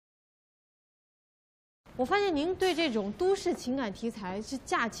我发现您对这种都市情感题材是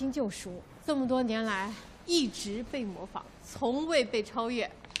驾轻就熟，这么多年来一直被模仿，从未被超越。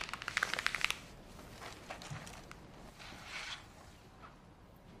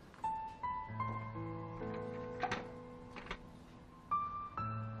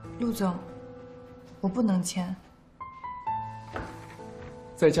陆总，我不能签。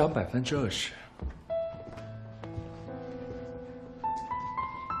再加20%。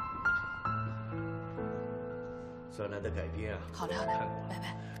专栏的改编啊，好嘞，拜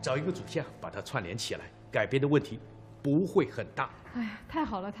拜。找一个主线把它串联起来，改编的问题不会很大。哎呀，太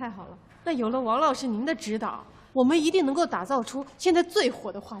好了，太好了！那有了王老师您的指导，我们一定能够打造出现在最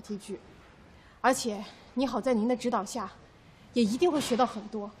火的话题剧。而且，你好，在您的指导下，也一定会学到很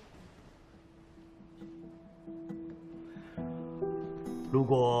多。如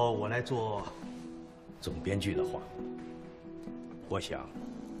果我来做总编剧的话，我想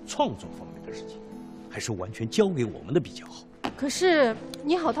创作方面的事情还是完全交给我们的比较好。可是，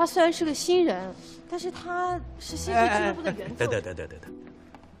你好，他虽然是个新人，但是他是新锐俱乐部的元首。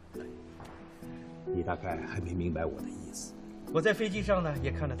等，你大概还没明白我的意思。我在飞机上呢，也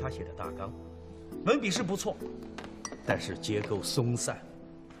看了他写的大纲，文笔是不错，但是结构松散，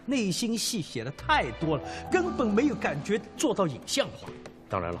内心戏写的太多了，根本没有感觉做到影像化。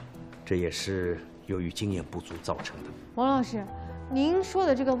当然了，这也是由于经验不足造成的。王老师，您说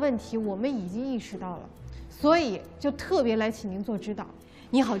的这个问题我们已经意识到了，所以就特别来请您做指导。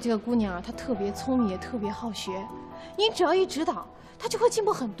你好，这个姑娘啊，她特别聪明，也特别好学，您只要一指导，她就会进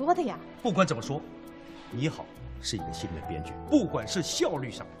步很多的呀。不管怎么说，你好是一个新人编剧，不管是效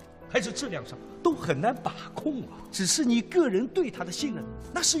率上还是质量上都很难把控啊。只是你个人对她的信任，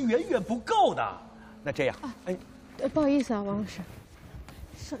那是远远不够的。那这样，不好意思啊，王老师，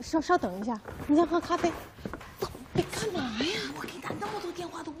稍等一下，你想喝咖啡？你干嘛呀？我给你打那么多电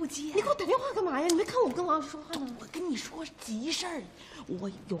话都不接，你给我打电话干嘛呀？你没看我跟王老师说话呢？我跟你说急事儿，我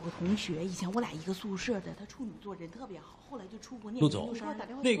有个同学，以前我俩一个宿舍的，他处女座，人特别好，后来就出国念陆总，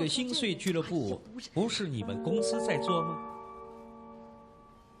那个心碎俱乐部不是你们公司在做吗？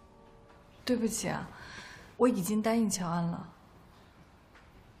对不起啊，我已经答应乔安了。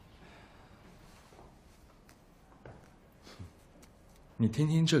你听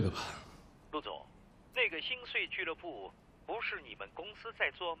听这个吧。陆总，那个心碎俱乐部不是你们公司在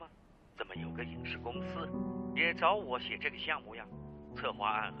做吗？怎么有个影视公司也找我写这个项目呀？策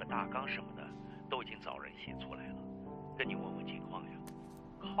划案和大纲什么的都已经找人写出来了，跟你问问情况呀，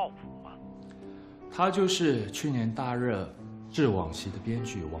靠谱吗？他就是去年大热《致往昔》的编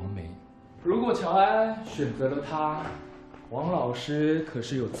剧王梅。如果乔安选择了他，王老师可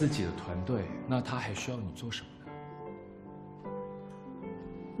是有自己的团队，那他还需要你做什么呢？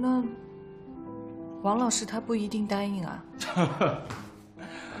那王老师他不一定答应啊。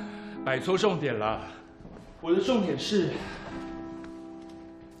摆错重点了，我的重点是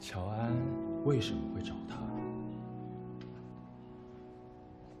乔安为什么会找他？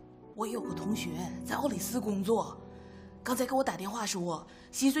我有个同学在奥里斯工作，刚才给我打电话说，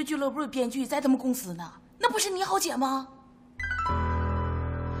心碎俱乐部的编剧在他们公司呢，那不是你好姐吗？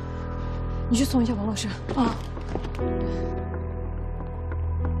你去送一下王老师啊。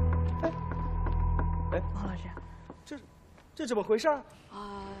王老师，这怎么回事啊？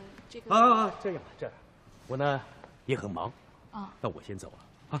这个这样，我呢也很忙啊，那我先走了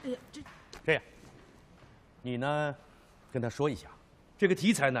啊。哎呀，这样，你呢跟他说一下，这个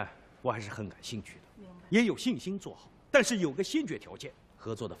题材呢我还是很感兴趣的，也有信心做好，但是有个先决条件，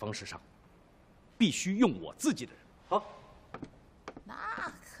合作的方式上必须用我自己的人。好，那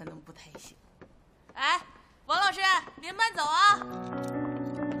可能不太行。哎，王老师，您慢走啊。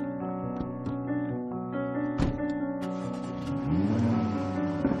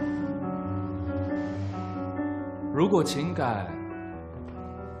如果情感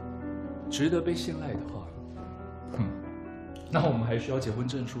值得被信赖的话，那我们还需要结婚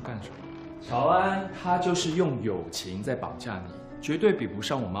证书干什么？乔安他就是用友情在绑架你，绝对比不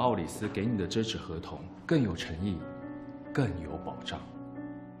上我们奥里斯给你的这纸合同更有诚意，更有保障。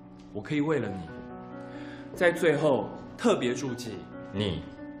我可以为了你，在最后特别注记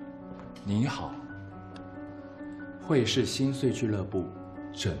你好，会是心碎俱乐部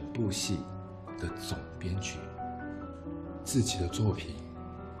整部戏的总编剧。自己的作品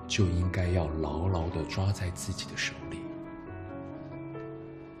就应该要牢牢地抓在自己的手里。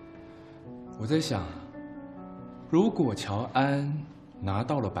我在想，如果乔安拿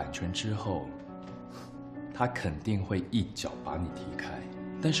到了版权之后，他肯定会一脚把你踢开。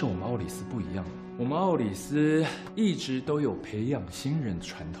但是我们奥里斯不一样，我们奥里斯一直都有培养新人的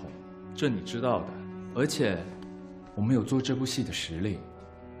传统，这你知道的。而且，我们有做这部戏的实力。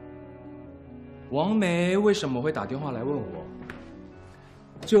王梅为什么会打电话来问我？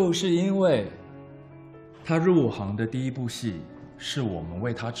就是因为她入行的第一部戏是我们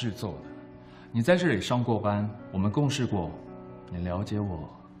为她制作的。你在这里上过班，我们共事过，你了解我，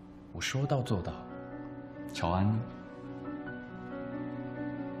我说到做到。乔安呢？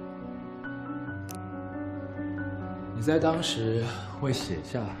你在当时会写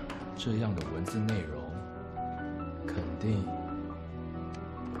下这样的文字内容，肯定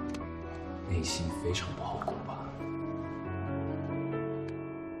内心非常不好过吧？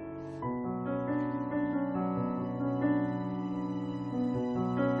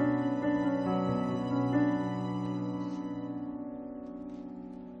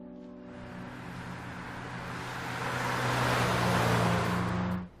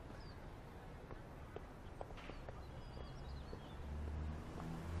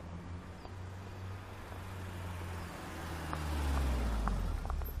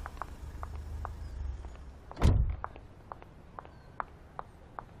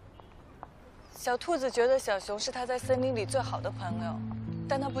小兔子觉得小熊是他在森林里最好的朋友，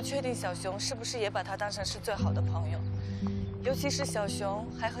但他不确定小熊是不是也把他当成是最好的朋友。尤其是小熊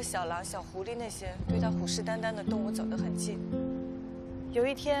还和小狼、小狐狸那些对他虎视眈眈的动物走得很近。有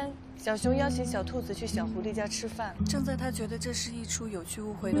一天，小熊邀请小兔子去小狐狸家吃饭，正在他觉得这是一出有去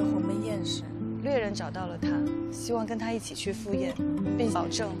无回的鸿门宴时，猎人找到了他，希望跟他一起去赴宴，并保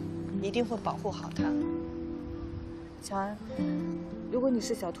证一定会保护好他。乔安，如果你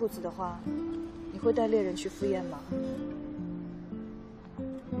是小兔子的话，你会带猎人去赴宴吗？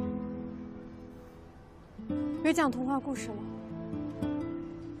别讲童话故事了。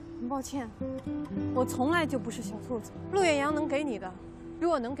很抱歉，我从来就不是小兔子。陆远扬能给你的，比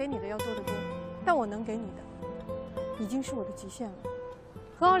我能给你的要多得多。但我能给你的，已经是我的极限了。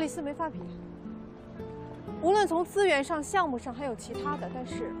和奥利斯没法比。无论从资源上、项目上，还有其他的，但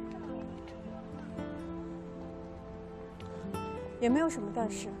是也没有什么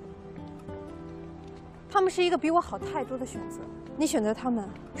但是。他们是一个比我好太多的选择，你选择他们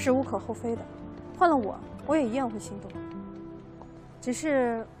是无可厚非的。换了我也一样会心动。只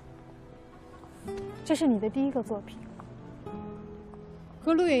是，这是你的第一个作品，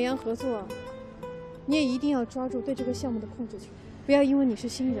和陆远扬合作，你也一定要抓住对这个项目的控制权，不要因为你是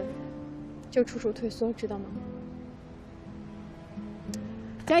新人，就处处退缩，知道吗？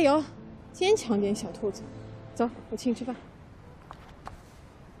加油，坚强点，小兔子。走，我请你吃饭。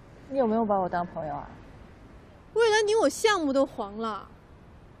你有没有把我当朋友啊？为了你，我项目都黄了。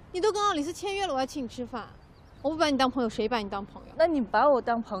你都跟奥里斯签约了，我还请你吃饭。我不把你当朋友，谁把你当朋友？那你把我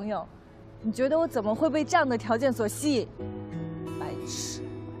当朋友，你觉得我怎么会被这样的条件所吸引？白痴！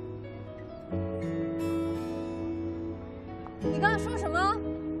你刚才说什么？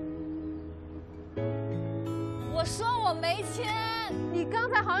我说我没签。你刚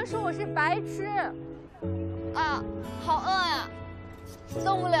才好像说我是白痴。啊，好饿呀！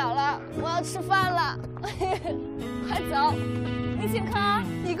动不了了，我要吃饭了，快走！你请客。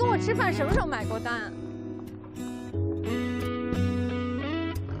你跟我吃饭什么时候买过单？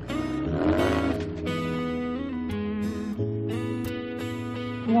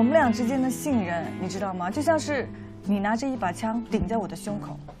我们俩之间的信任，你知道吗？就像是你拿着一把枪顶在我的胸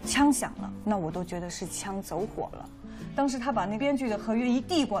口，枪响了，那我都觉得是枪走火了。当时他把那编剧的合约一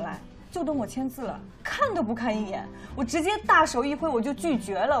递过来，就等我签字了，看都不看一眼，我直接大手一挥，我就拒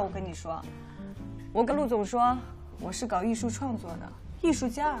绝了。我跟你说，我跟陆总说，我是搞艺术创作的，艺术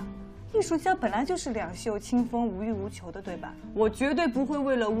家本来就是两袖清风、无欲无求的，对吧？我绝对不会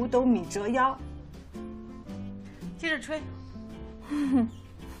为了五斗米折腰。接着吹。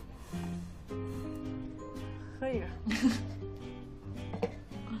可以。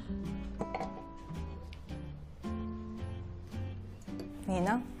你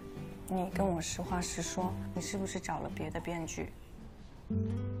呢？你跟我实话实说，你是不是找了别的编剧？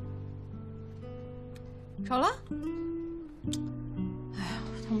找了。哎呀，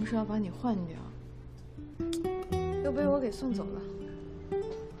他们说要把你换掉，又被我给送走了。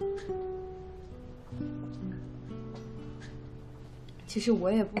其实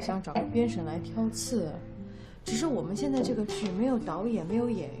我也不想找个编审来挑刺，只是我们现在这个剧没有导演，没有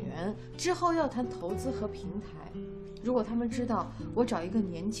演员，之后要谈投资和平台。如果他们知道我找一个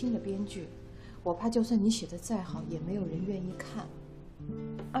年轻的编剧，我怕就算你写的再好，也没有人愿意看。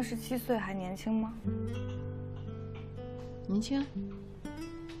27岁还年轻吗？年轻啊。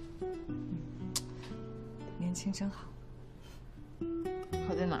年轻真好。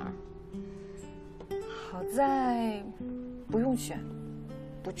好在哪儿？好在不用选，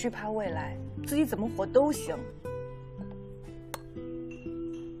不惧怕未来，自己怎么活都行。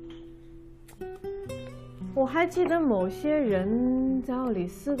我还记得某些人在奥里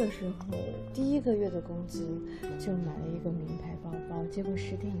斯的时候，第1个月的工资就买了一个名牌包包，结果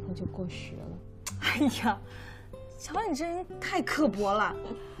10天以后就过时了。哎呀，乔安，你这人太刻薄了。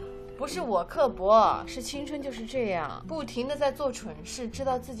不是我刻薄，是青春就是这样，不停的在做蠢事，知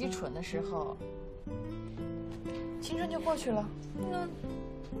道自己蠢的时候，青春就过去了。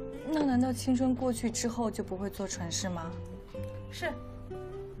那难道青春过去之后就不会做蠢事吗？是。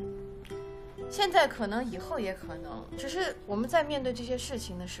现在可能，以后也可能，只是我们在面对这些事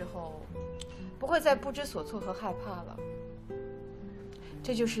情的时候，不会再不知所措和害怕了。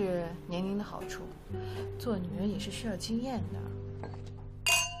这就是年龄的好处，做女人也是需要经验的。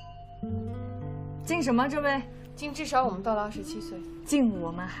敬什么？这位敬至少我们到了27岁，敬我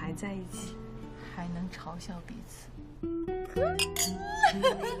们还在一起，还能嘲笑彼此。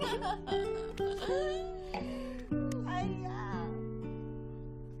哎呀！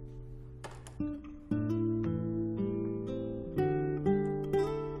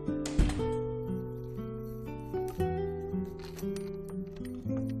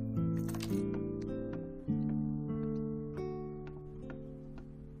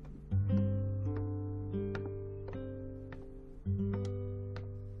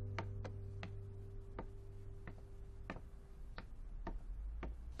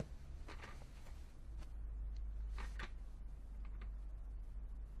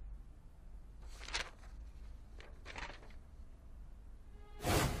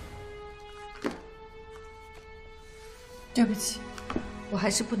对不起，我还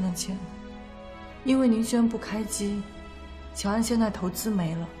是不能签，因为您宣布开机，乔安现在投资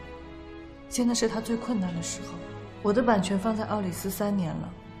没了，现在是他最困难的时候。我的版权放在奥里斯3年了，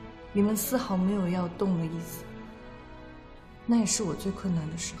你们丝毫没有要动的意思，那也是我最困难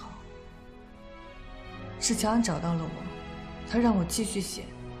的时候。是乔安找到了我，他让我继续写。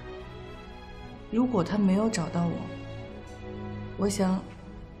如果他没有找到我，我想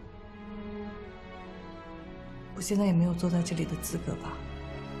我现在也没有坐在这里的资格吧。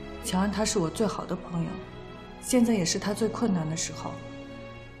乔安他是我最好的朋友，现在也是他最困难的时候。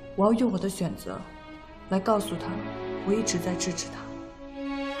我要用我的选择来告诉他，我一直在支持他。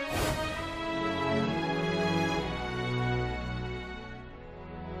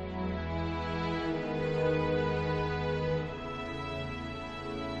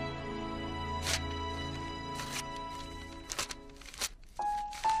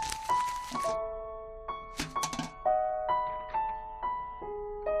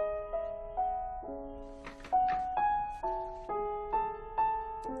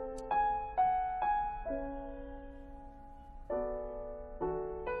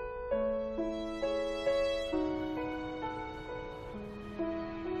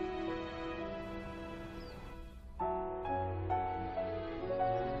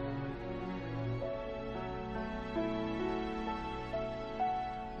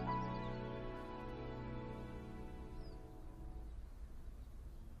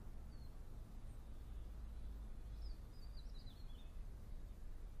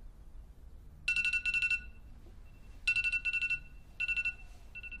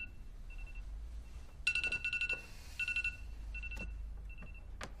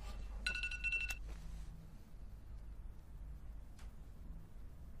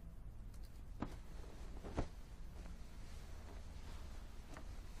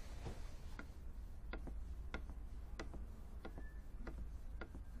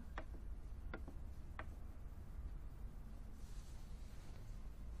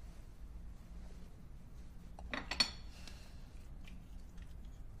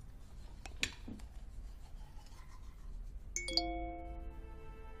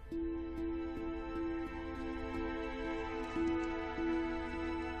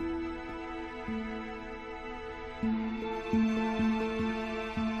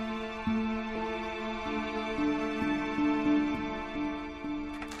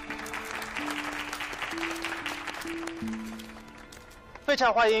非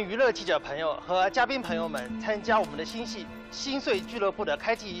常欢迎娱乐记者朋友和嘉宾朋友们参加我们的新戏《心碎俱乐部》的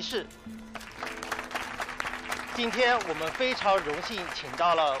开机仪式。今天我们非常荣幸请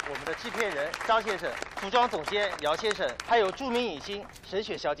到了我们的制片人张先生、服装总监姚先生，还有著名影星沈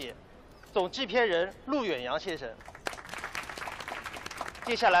雪小姐，总制片人陆远扬先生。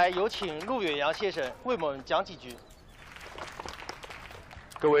接下来有请陆远扬先生为我们讲几句。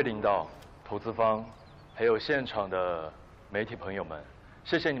各位领导、投资方，还有现场的媒体朋友们，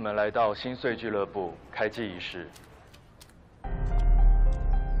谢谢你们来到心碎俱乐部开机仪式。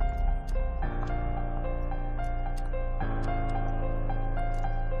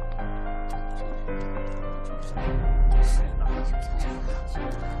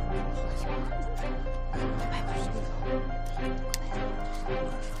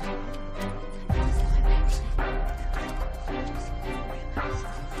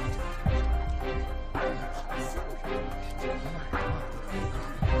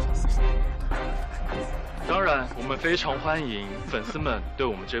们非常欢迎粉丝们对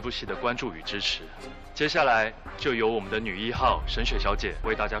我们这部戏的关注与支持。接下来就由我们的女1号沈雪小姐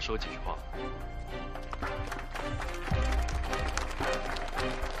为大家说几句话。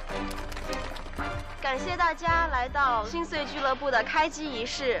感谢大家来到心碎俱乐部的开机仪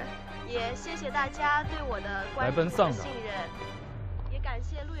式，也谢谢大家对我的关注和信任，也感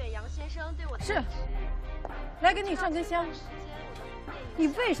谢陆远扬先生对我的支持。来给你上根香。你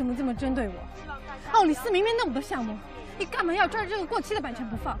为什么这么针对我？奥里斯明明那么多项目，你干嘛要抓着这个过期的版权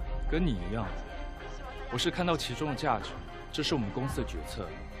不放？跟你一样，我是看到其中的价值，这是我们公司的决策，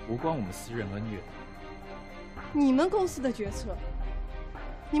无关我们私人恩怨。你们公司的决策？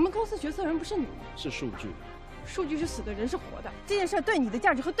你们公司决策人不是你，是数据。数据是死的，人是活的。这件事对你的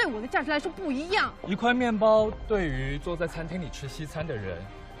价值和对我的价值来说不一样。一块面包对于坐在餐厅里吃西餐的人，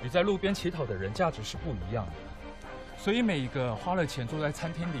与在路边乞讨的人价值是不一样的。所以每一个花了钱坐在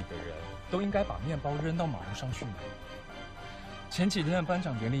餐厅里的人，都应该把面包扔到马路上去买。前几天的颁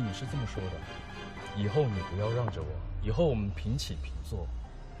奖典礼你是这么说的，以后你不要让着我，以后我们平起平坐。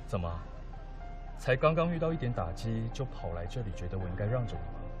怎么？才刚刚遇到一点打击，就跑来这里，觉得我应该让着你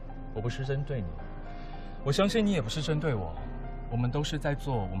吗？我不是针对你，我相信你也不是针对我，我们都是在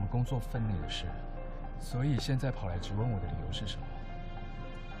做我们工作分内的事，所以现在跑来质问我的理由是什么？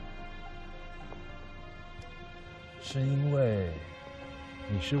是因为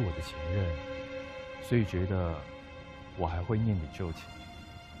你是我的前任，所以觉得我还会念你旧情，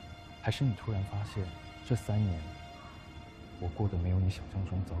还是你突然发现这3年我过得没有你想象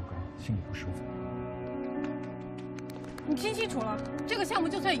中糟糕，心里不舒服？你听清楚了，这个项目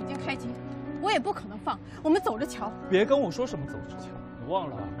就算已经开机，我也不可能放，我们走着瞧。别跟我说什么走着瞧，你忘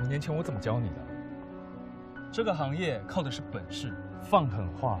了5年前我怎么教你的？这个行业靠的是本事，放狠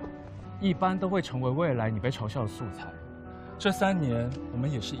话，一般都会成为未来你被嘲笑的素材。这3年我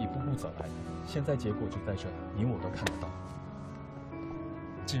们也是一步步走来的，现在结果就在这，你我都看得到。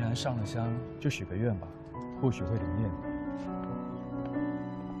既然上了香，就许个愿吧，或许会灵验的。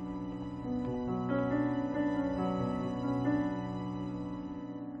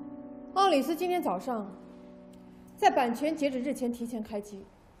奥里斯今天早上在版权截止日前提前开机，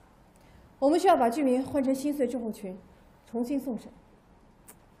我们需要把剧名换成心碎症候群，重新送审。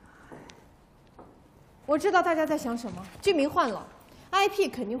我知道大家在想什么，剧名换了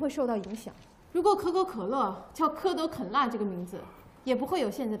 ，IP 肯定会受到影响。如果可口可乐叫蝌蚪啃蜡这个名字，也不会有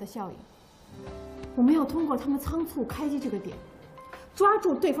现在的效应。我们要通过他们仓促开机这个点，抓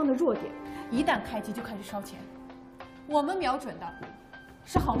住对方的弱点，一旦开机就开始烧钱。我们瞄准的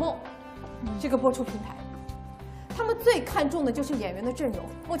是好梦这个播出平台，他们最看重的就是演员的阵容。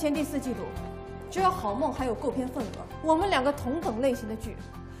目前第4季度，只有好梦还有购片份额，我们2个同等类型的剧，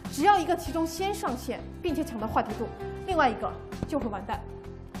只要一个其中先上线，并且抢到话题度，另外一个就会完蛋。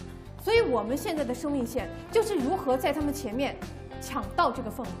所以我们现在的生命线就是如何在他们前面抢到这个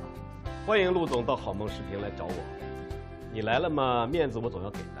份额。欢迎陆总到好梦视频来找我，你来了嘛，面子我总要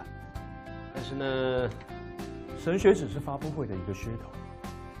给的。但是呢，神学只是发布会的一个噱头，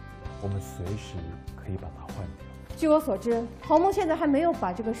我们随时可以把它换掉。据我所知，好梦现在还没有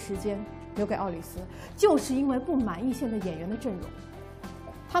把这个时间留给奥里斯，就是因为不满意现在演员的阵容。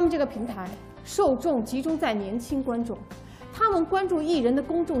他们这个平台受众集中在年轻观众，他们关注艺人的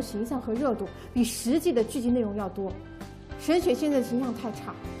公众形象和热度比实际的剧集内容要多。沈雪现在的形象太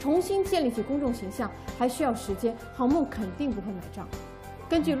差，重新建立起公众形象还需要时间，好梦肯定不会买账。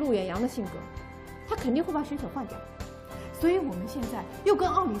根据陆远扬的性格，他肯定会把沈雪换掉。所以我们现在又跟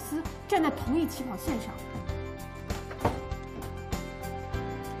奥里斯站在同一起跑线上。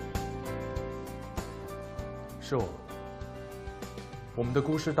是我们的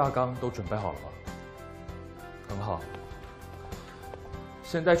故事大纲都准备好了吧？很好。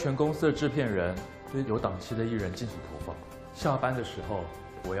现在全公司的制片人对有档期的艺人进行投放，下班的时候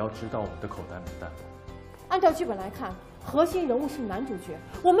我要知道我们的口袋名单。按照剧本来看，核心人物是男主角，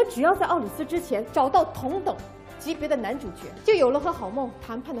我们只要在奥里斯之前找到同等级别的男主角，就有了和好梦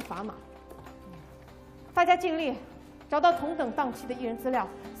谈判的砝码。大家尽力找到同等档期的艺人资料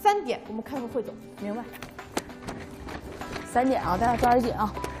，3点我们开会汇总。明白。3点啊，大家抓紧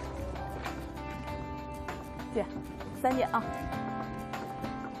啊！对，3点啊！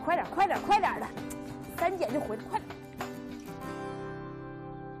快点，快点，快点的，3点就回来，快点！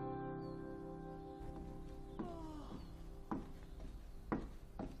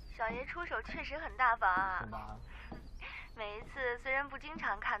小爷出手确实很大方啊。每一次虽然不经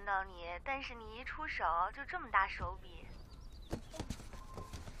常看到你，但是你一出手就这么大手笔，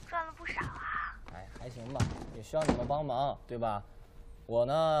赚了不少啊。哎，还行吧，也需要你们帮忙，对吧？我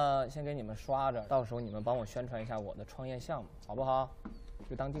呢，先给你们刷着，到时候你们帮我宣传一下我的创业项目，好不好？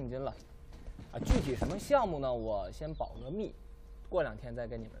就当定金了。啊，具体什么项目呢？我先保个密，过2天再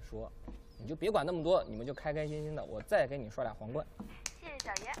跟你们说。你就别管那么多，你们就开开心心的，我再给你刷俩皇冠。谢谢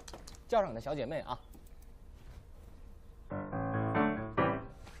小爷。叫上你的小姐妹啊。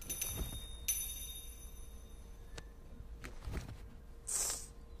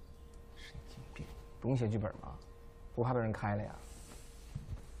神经病，不用写剧本吗？不怕被人开了呀？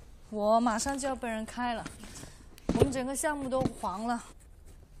我马上就要被人开了，我们整个项目都黄了。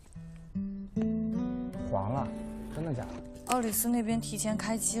黄了？真的假的？奥里斯那边提前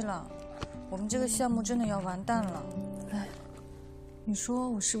开机了，我们这个项目真的要完蛋了。哎，你说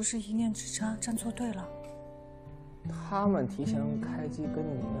我是不是一念之差站错队了？他们提前开机跟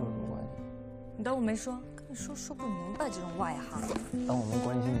你们有什么关系？你当我没说？跟你说不明白这种外行。当我没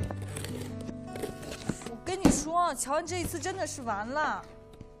关心你。我跟你说，乔安这一次真的是完了。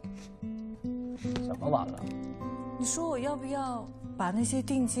怎么完了？你说我要不要把那些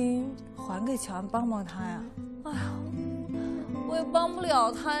定金还给乔安，帮帮他呀？哎呀，我也帮不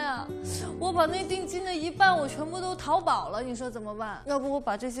了他呀。我把那定金的一半我全部都淘宝了，你说怎么办？要不我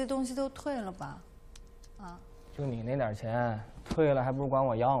把这些东西都退了吧？啊？就你那点钱，退了还不如管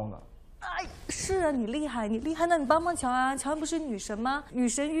我要呢。哎，是啊，你厉害，那你帮帮乔安，乔安不是女神吗？女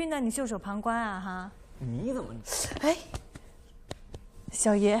神遇难你袖手旁观啊哈？你怎么？哎，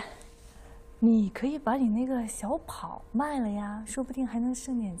小爷。你可以把你那个小跑卖了呀，说不定还能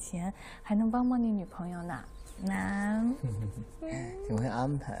剩点钱，还能帮帮你女朋友呢。那，挺会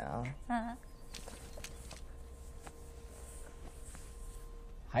安排啊。啊，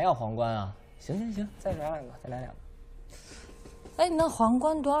还要皇冠啊？行，再来2个，再来2个。哎，你那皇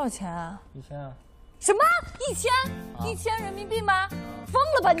冠多少钱啊？1000啊。什么？1000人民币吗？疯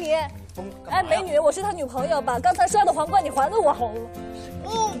了吧你！哎，美女，我是他女朋友吧？刚才刷的皇冠你还给我。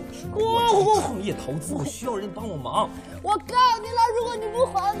我创业投资，我需要人帮我忙。我告你了，如果你不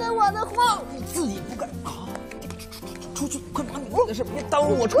还给我的话，你自己不敢啊！出去，快忙你自己的事，别耽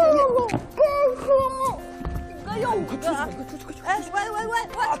误我创业。你哥要我干啥？快出去！哎，喂！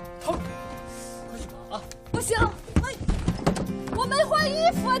疼！快去忙啊！不行，我没换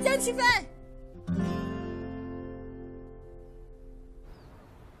衣服啊，江启飞。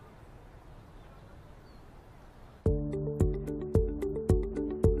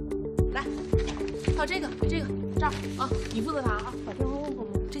套这个这儿啊，你负责他啊。打电话问过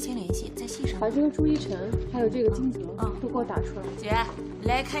吗？之前联系在戏上。把这个朱一晨还有这个金泽都给我打出来。姐，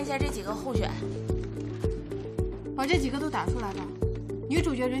来看一下这几个候选。把这几个都打出来吧。女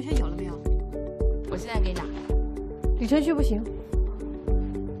主角人选有了没有？我现在给你打。李晨旭不行。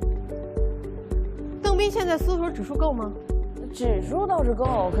邓斌现在搜索指数够吗？指数倒是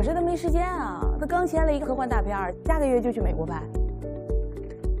够，可是他没时间啊。他刚签了一个科幻大片，下个月就去美国拍。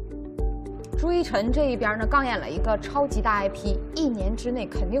朱一晨这一边呢，刚演了一个超级大 IP，1年之内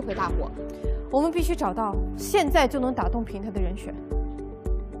肯定会大火。我们必须找到现在就能打动平台的人选。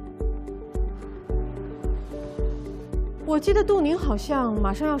我记得杜宁好像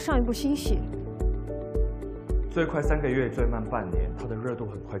马上要上一部新戏，最快3个月，最慢半年，它的热度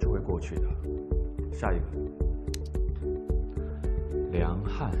很快就会过去的。下一个，梁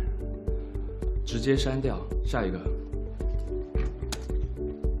汉，直接删掉。下一个。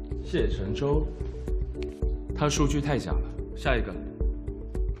谢承洲，他数据太假了。下一个。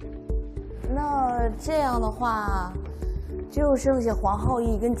那这样的话，就剩下黄浩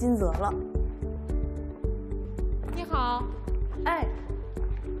义跟金泽了。你好，哎，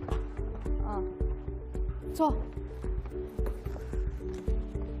坐。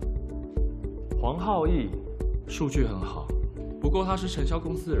黄浩义，数据很好，不过他是承销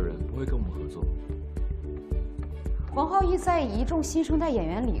公司的人，不会跟我们合作。黄浩义在一众新生代演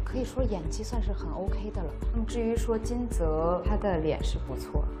员里，可以说演技算是很 OK 的了。至于说金泽，他的脸是不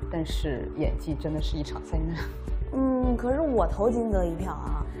错，但是演技真的是一场灾难。可是我投金泽一票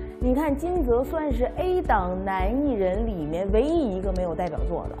啊！你看金泽算是 A 档男艺人里面唯一一个没有代表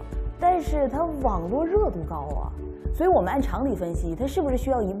作的，但是他网络热度高啊，所以我们按常理分析，他是不是需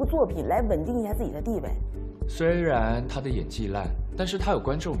要一部作品来稳定一下自己的地位？虽然他的演技烂，但是他有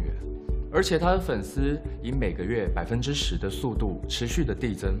观众缘。而且他的粉丝以每个月10%的速度持续的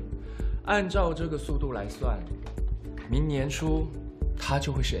递增，按照这个速度来算，明年初他就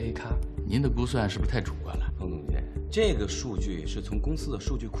会是 A 咖。您的估算是不是太主观了，彭总监？这个数据是从公司的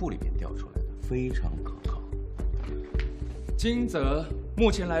数据库里面调出来的，非常可靠。金泽目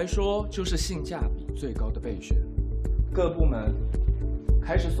前来说就是性价比最高的备选，各部门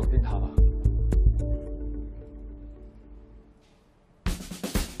开始锁定他吧。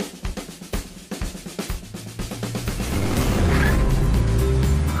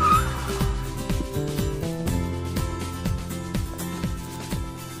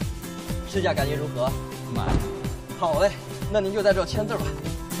是试驾感觉如何？买。好嘞，那您就在这签字吧。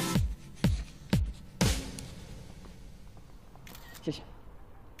谢谢。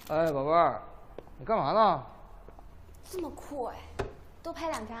哎，宝贝儿，你干嘛呢？这么酷哎，多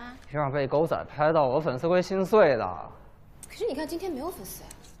拍2张。这样被狗仔拍到，我粉丝会心碎的。可是你看今天没有粉丝哎。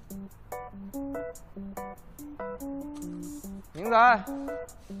明仔，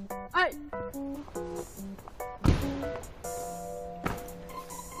哎。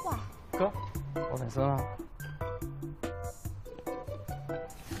哇。哥，我粉丝呢？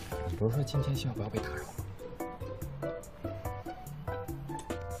你不是说今天希望不要被打扰吗？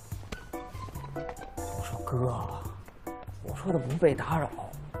我说哥，我说的不被打扰，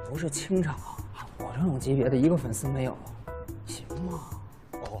不是清场，我这种级别的一个粉丝没有，行吗？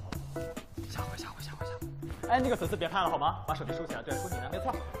哦，下回。哎，那个粉丝别拍了好吗？把手机收起来，对，说你呢，没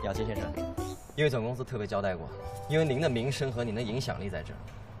错。姚金先生，因为总公司特别交代过，因为您的名声和您的影响力在这儿，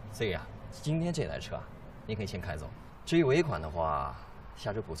所以啊，今天这台车啊，您可以先开走。至于尾款的话，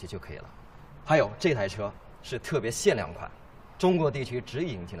下周补齐就可以了。还有这台车是特别限量款，中国地区只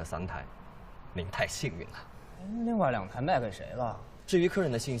引进了3台，您太幸运了。另外2台卖给谁了？至于客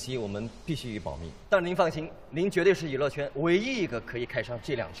人的信息，我们必须保密。但您放心，您绝对是娱乐圈唯一一个可以开上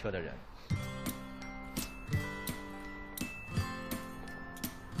这辆车的人。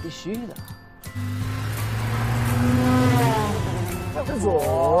必须的。向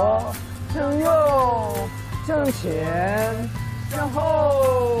左，向右，向前，向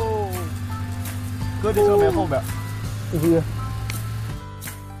后。哥，这车没后边。必须。金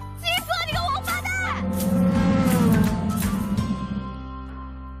泽，你个王八蛋！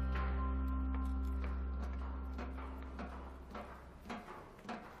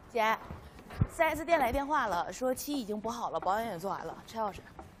姐，4S店来电话了，说漆已经补好了，保养也做完了，车钥匙。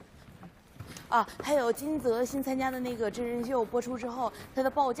啊，还有金泽新参加的那个真人秀播出之后，它的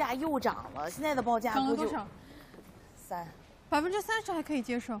报价又涨了，现在的报价涨了多少？30%还可以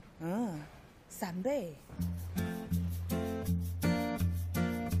接受。3倍。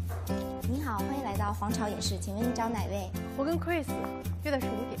您好，欢迎来到皇朝影视，请问您找哪位？我跟 Chris 约的是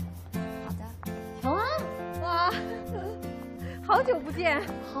5点。好的。乔安，哇，好久不见，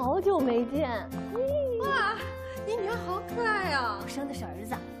好久没见。哇，你女儿好可爱啊！我生的是儿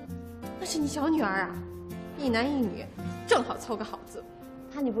子。那是你小女儿啊，一男一女，正好凑个好字。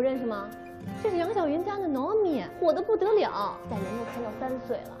她你不认识吗？这是杨晓云家的糯米，火得不得了，在年都快要3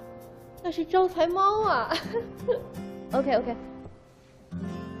岁了。那是招财猫啊。OK，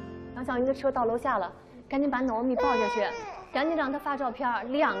 杨晓云的车到楼下了，赶紧把糯米抱下去，赶紧让她发照片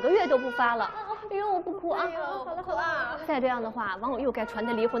，2个月都不发了。哎呦，我不哭啊！好了，再这样的话，网友又该传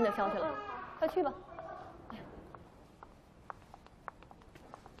她离婚的消息了。快去吧。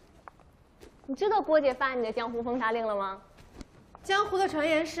你知道郭姐发你的江湖封杀令了吗？江湖的传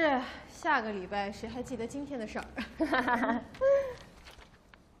言是下个礼拜，谁还记得今天的事儿？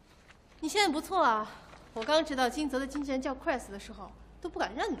你现在不错啊，我刚知道金泽的经纪人叫 Chris 的时候都不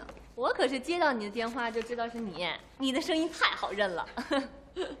敢认呢。我可是接到你的电话就知道是你，你的声音太好认了。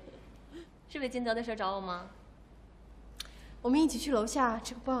是为金泽的事找我吗？我们一起去楼下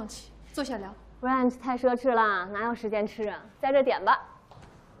吃个包养起，坐下聊。Brunch 太奢侈了，哪有时间吃啊？在这点吧。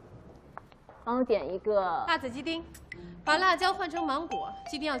帮我点一个辣子鸡丁，把辣椒换成芒果，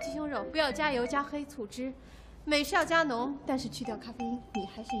鸡丁要鸡胸肉，不要加油加黑醋汁，美式要加浓，但是去掉咖啡因，你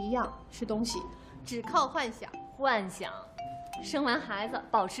还是一样吃东西，只靠幻想。幻想，生完孩子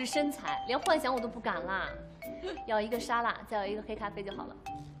保持身材，连幻想我都不敢啦。要一个沙拉，再要一个黑咖啡就好了。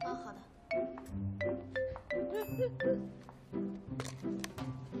好的。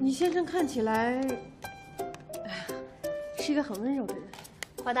你先生看起来，是一个很温柔的人。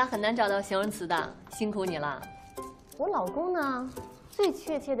夸他很难找到形容词的，辛苦你了。我老公呢，最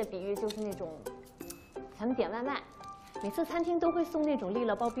确切的比喻就是那种，咱们点外卖，每次餐厅都会送那种利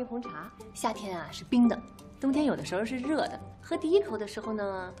乐包冰红茶，夏天啊是冰的，冬天有的时候是热的。喝第1口的时候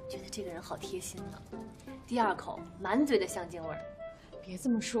呢，觉得这个人好贴心呢，第2口满嘴的香精味儿。别这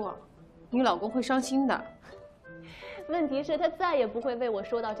么说，你老公会伤心的。问题是，他再也不会为我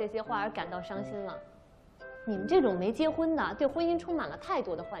说到这些话而感到伤心了。你们这种没结婚的，对婚姻充满了太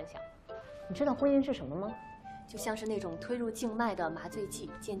多的幻想。你知道婚姻是什么吗？就像是那种推入静脉的麻醉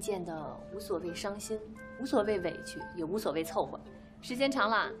剂，渐渐的无所谓伤心，无所谓委屈，也无所谓凑合。时间长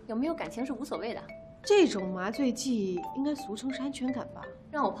了，有没有感情是无所谓的。这种麻醉剂应该俗称是安全感吧？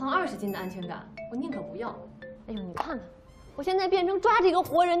让我胖20斤的安全感，我宁可不要。哎呦，你看看，我现在变成抓这个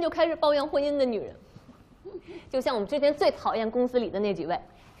活人就开始抱怨婚姻的女人，就像我们之前最讨厌公司里的那几位。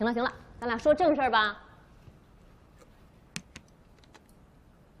行了行了，咱俩说正事儿吧。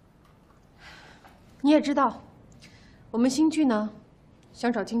你也知道，我们新剧呢，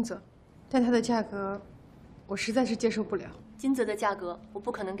想找金泽，但它的价格，我实在是接受不了。金泽的价格，我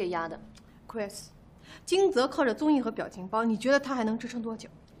不可能给压的。Chris， 金泽靠着综艺和表情包，你觉得他还能支撑多久？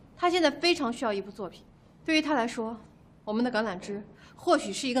他现在非常需要一部作品，对于他来说，我们的橄榄枝或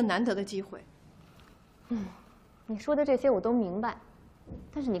许是一个难得的机会。你说的这些我都明白，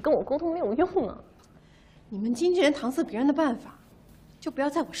但是你跟我沟通没有用啊。你们经纪人搪塞别人的办法，就不要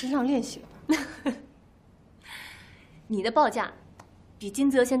在我身上练习了吧。你的报价比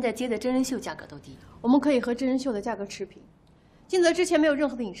金泽现在接的真人秀价格都低。我们可以和真人秀的价格持平。金泽之前没有任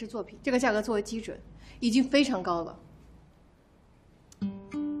何的影视作品，这个价格作为基准，已经非常高了。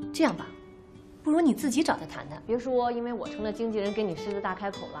这样吧，不如你自己找他谈谈。别说因为我成了经纪人给你狮子大开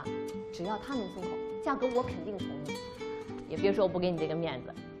口了，只要他能松口，价格我肯定同意。也别说我不给你这个面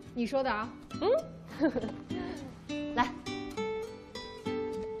子。你说的啊？来，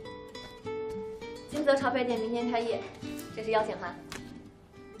金泽潮牌店明天开业，这是邀请函。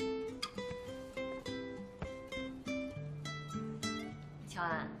乔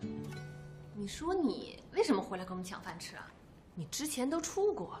安，你说你为什么回来跟我们抢饭吃啊？你之前都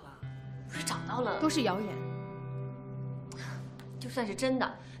出国了，不是找到了？都是谣言。就算是真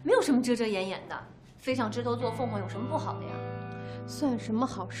的，没有什么遮遮掩掩的，飞上枝头做凤凰有什么不好的呀？算什么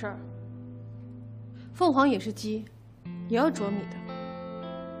好事儿？凤凰也是鸡，也要啄米的。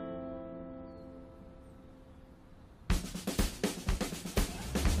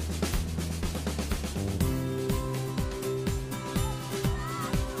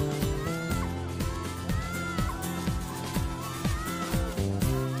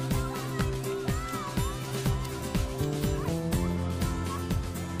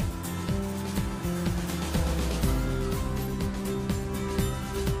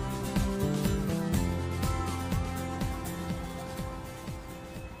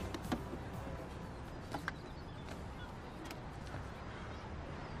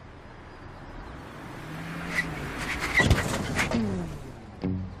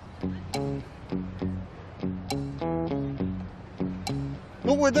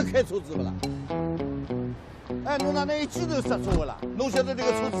侬会得开车子不啦？哎，侬哪能一记头刹车的啦？侬晓得这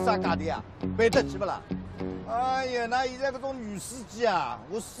个车子啥价钿啊？背得起不啦？哎呀，那现在这种女司机啊，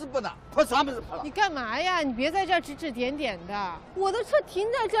我死不拿，怕啥么子怕了？你干嘛呀？你别在这儿指指点点的。我的车停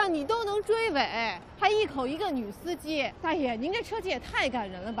在这儿，你都能追尾，还一口一个女司机。大爷，您这车技也太感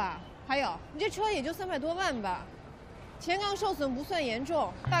人了吧？还有，你这车也就300多万吧，前杠受损不算严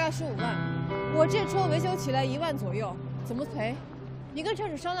重，大概15万。我这车维修起来1万左右，怎么赔？你跟车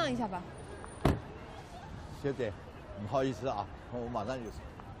主商量一下吧。小姐，不好意思啊，我马上就走。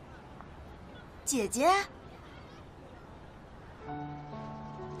姐姐。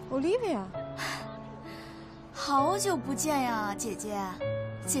Olivia， 好久不见呀，姐姐。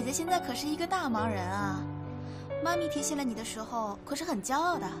姐姐现在可是一个大忙人啊。妈咪提起了你的时候，可是很骄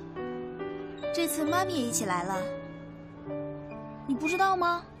傲的。这次妈咪也一起来了，你不知道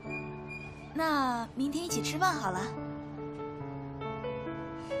吗？那明天一起吃饭好了。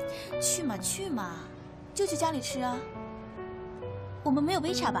去嘛去嘛，就去家里吃啊。我们没有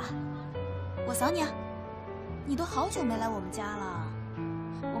杯茶吧？我扫你啊。你都好久没来我们家了，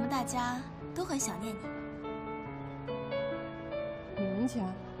我们大家都很想念你。你们家？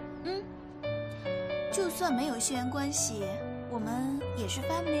就算没有血缘关系，我们也是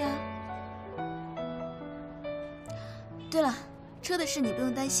family 啊。对了，车的事你不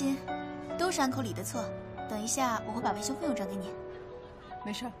用担心，都是安口里的错。等一下我会把维修费用转给你。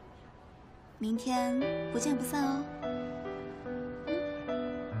没事。明天不见不散哦。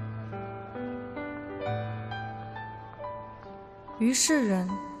于世人，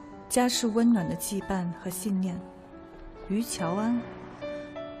家是温暖的羁绊和信念；于乔安，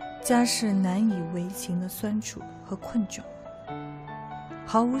家是难以为情的酸楚和困窘。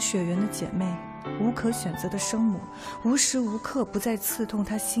毫无血缘的姐妹，无可选择的生母，无时无刻不在刺痛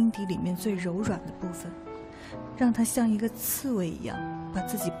她心底里面最柔软的部分，让她像一个刺猬一样把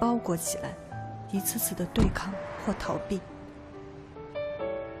自己包裹起来，一次次的对抗或逃避。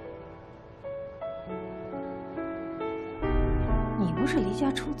你不是离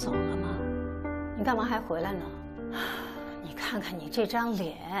家出走了吗？你干嘛还回来呢？你看看你这张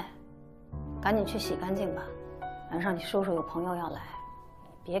脸，赶紧去洗干净吧。晚上你叔叔有朋友要来，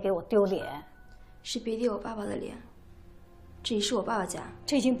别给我丢脸。是别丢我爸爸的脸，这里是我爸爸家。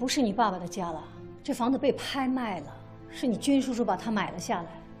这已经不是你爸爸的家了，这房子被拍卖了，是你军叔叔把它买了下来。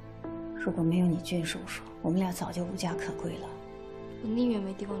如果没有你军叔叔，我们俩早就无家可归了。我宁愿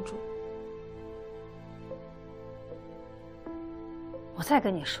没地方住。我再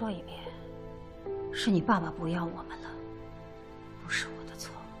跟你说一遍，是你爸爸不要我们了，不是我的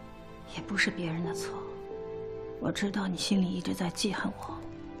错，也不是别人的错。我知道你心里一直在记恨我，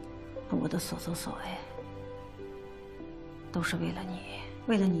我的所作所为都是为了你，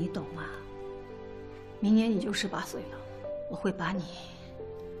为了你，懂吗？明年你就18岁了，我会把你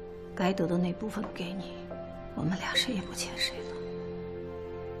该得的那部分给你，我们俩谁也不欠谁的。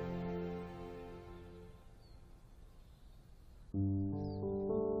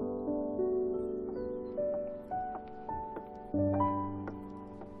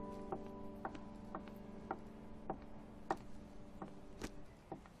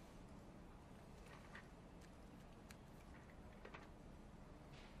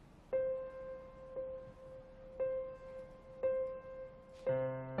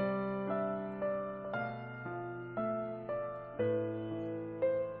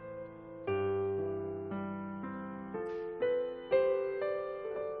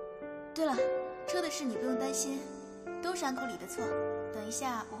对了，车的事你不用担心，都是安口里的错。等一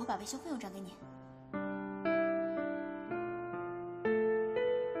下我会把维修费用转给你。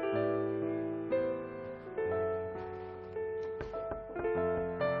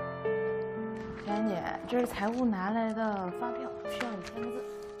田姐，这是财务拿来的发票，需要你签个字。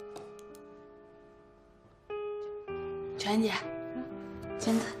全姐，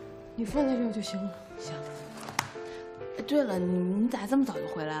签字，你放在这儿就行了。行。对了，你咋这么早就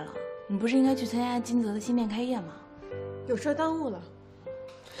回来了？你不是应该去参加金泽的新店开业吗？有事耽误了。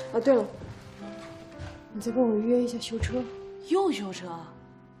啊，对了，你再跟我约一下修车。又修车？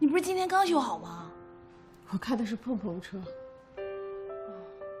你不是今天刚修好吗？我开的是碰碰车。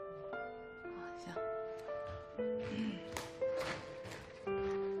行。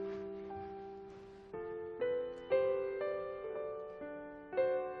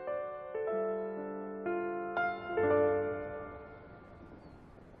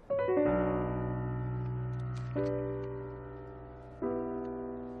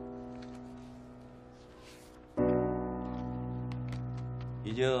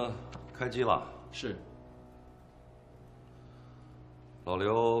已经开机了。是。老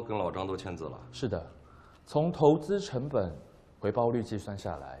刘跟老张都签字了。是的，从投资成本、回报率计算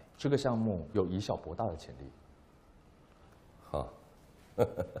下来，这个项目有以小博大的潜力。好，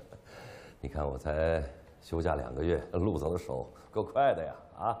你看我才休假2个月，陆总的手够快的呀！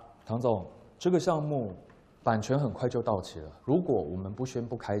啊，唐总，这个项目版权很快就到期了，如果我们不宣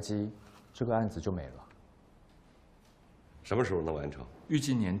布开机，这个案子就没了。什么时候能完成？预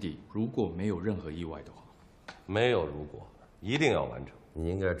计年底，如果没有任何意外的话。没有如果，一定要完成。你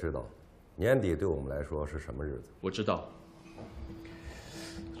应该知道，年底对我们来说是什么日子？我知道。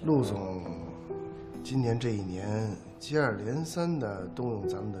陆总，今年这一年接二连三地动用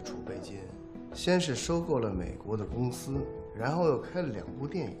咱们的储备金，先是收购了美国的公司，然后又开了2部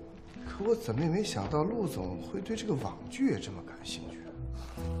电影。可我怎么也没想到陆总会对这个网剧也这么感兴趣。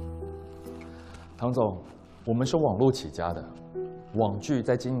唐总，我们是网络起家的，网剧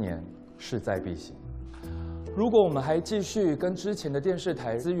在今年势在必行。如果我们还继续跟之前的电视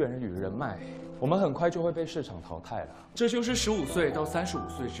台资源与人脉，我们很快就会被市场淘汰了。这就是15岁到35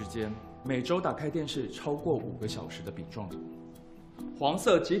岁之间，每周打开电视超过5个小时的饼状图。黄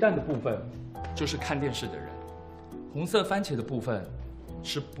色鸡蛋的部分就是看电视的人，红色番茄的部分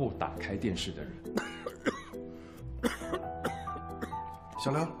是不打开电视的人。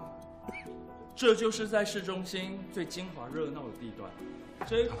小刘。这就是在市中心最精华热闹的地段，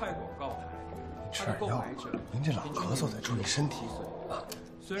这一块广告牌，它的购买者您这老咳嗽得注意身体。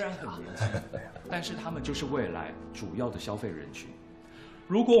虽然很年轻，但是他们就是未来主要的消费人群。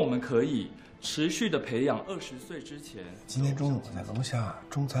如果我们可以持续的培养20岁之前，今天中午在楼下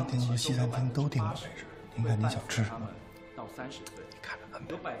中餐厅和西餐厅都订了位置，您看您想吃什么？到30岁，你看着安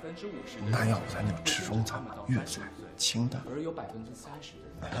排。有50%那要不咱就吃中餐吧，粤菜、清淡。而有30%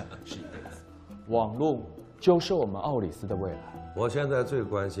的人是一辈子。网络就是我们奥里斯的未来。我现在最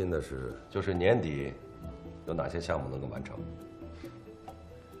关心的是，就是年底有哪些项目能够完成。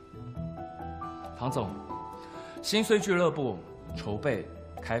唐总，心碎俱乐部筹备、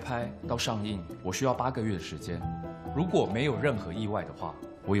开拍到上映，我需要8个月的时间。如果没有任何意外的话，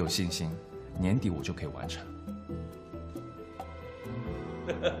我有信心，年底我就可以完成。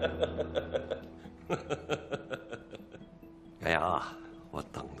杨洋啊，我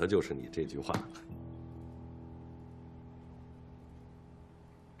等的就是你这句话。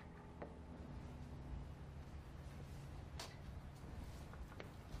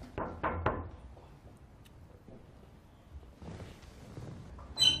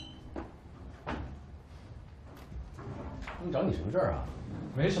找你什么事儿啊？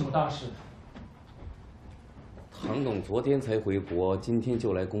没什么大事。唐董昨天才回国，今天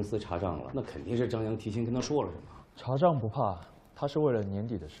就来公司查账了，那肯定是张扬提前跟他说了什么。查账不怕，他是为了年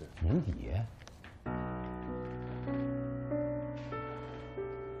底的事。年底？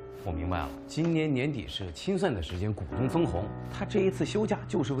我明白了，今年年底是清算的时间，股东分红。他这一次休假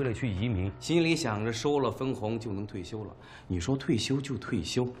就是为了去移民，心里想着收了分红就能退休了。你说退休就退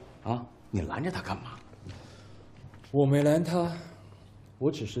休啊？你拦着他干嘛？我没拦他，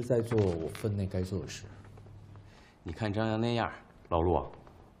我只是在做我分内该做的事。你看张扬那样，老陆，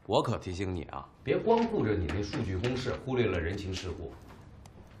我可提醒你啊，别光顾着你那数据公式，忽略了人情世故。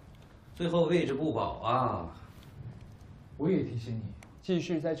最后位置不保啊！我也提醒你。继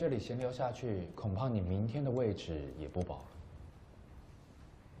续在这里闲聊下去，恐怕你明天的位置也不保了。